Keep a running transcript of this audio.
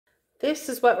This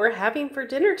is what we're having for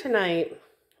dinner tonight.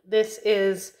 This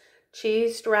is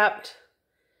cheese wrapped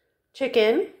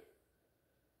chicken.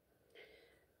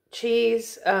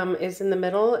 Cheese is in the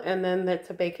middle, and then that's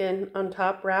a bacon on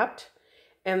top wrapped.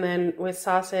 And then with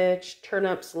sausage,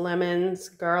 turnips, lemons,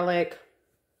 garlic,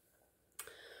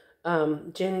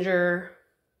 ginger.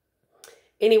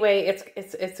 Anyway,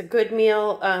 it's a good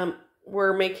meal.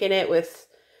 We're making it with,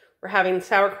 we're having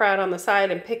sauerkraut on the side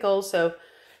and pickles, so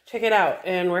check it out.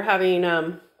 And we're having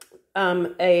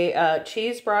a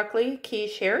cheese broccoli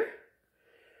quiche here.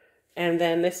 And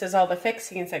then this is all the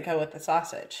fixings that go with the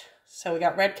sausage. So we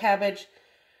got red cabbage,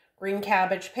 green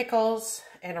cabbage, pickles,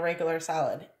 and a regular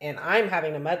salad. And I'm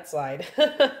having a mudslide.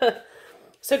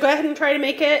 So go ahead and try to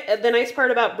make it. The nice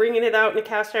part about bringing it out in a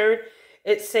cast iron,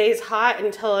 it stays hot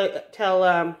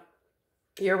until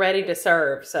you're ready to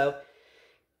serve. So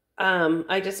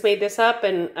I just made this up,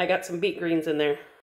 and I got some beet greens in there.